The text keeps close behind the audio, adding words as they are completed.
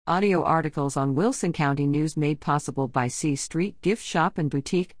Audio articles on Wilson County News made possible by C Street Gift Shop and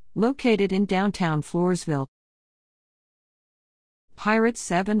Boutique, located in downtown Floresville. Pirates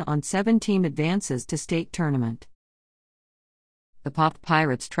 7-on-7 team advances to state tournament. The Pop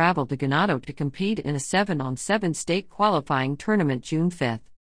Pirates traveled to Ganado to compete in a 7-on-7 state qualifying tournament June 5.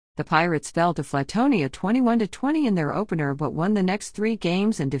 The Pirates fell to Flatonia 21-20 in their opener but won the next 3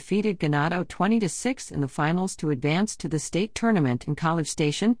 games and defeated Ganado 20-6 in the finals to advance to the state tournament in College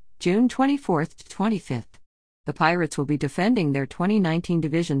Station, June 24-25. The Pirates will be defending their 2019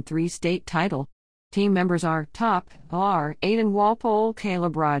 Division III state title. Team members are Top are Aiden Walpole,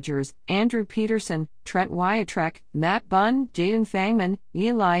 Caleb Rogers, Andrew Peterson, Trent Wyatrek, Matt Bunn, Jaden Fangman,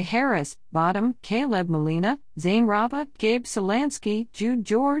 Eli Harris, Bottom, Caleb Molina, Zane Raba, Gabe Solansky, Jude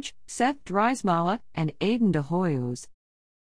George, Seth Dreismala, and Aiden DeHoyos.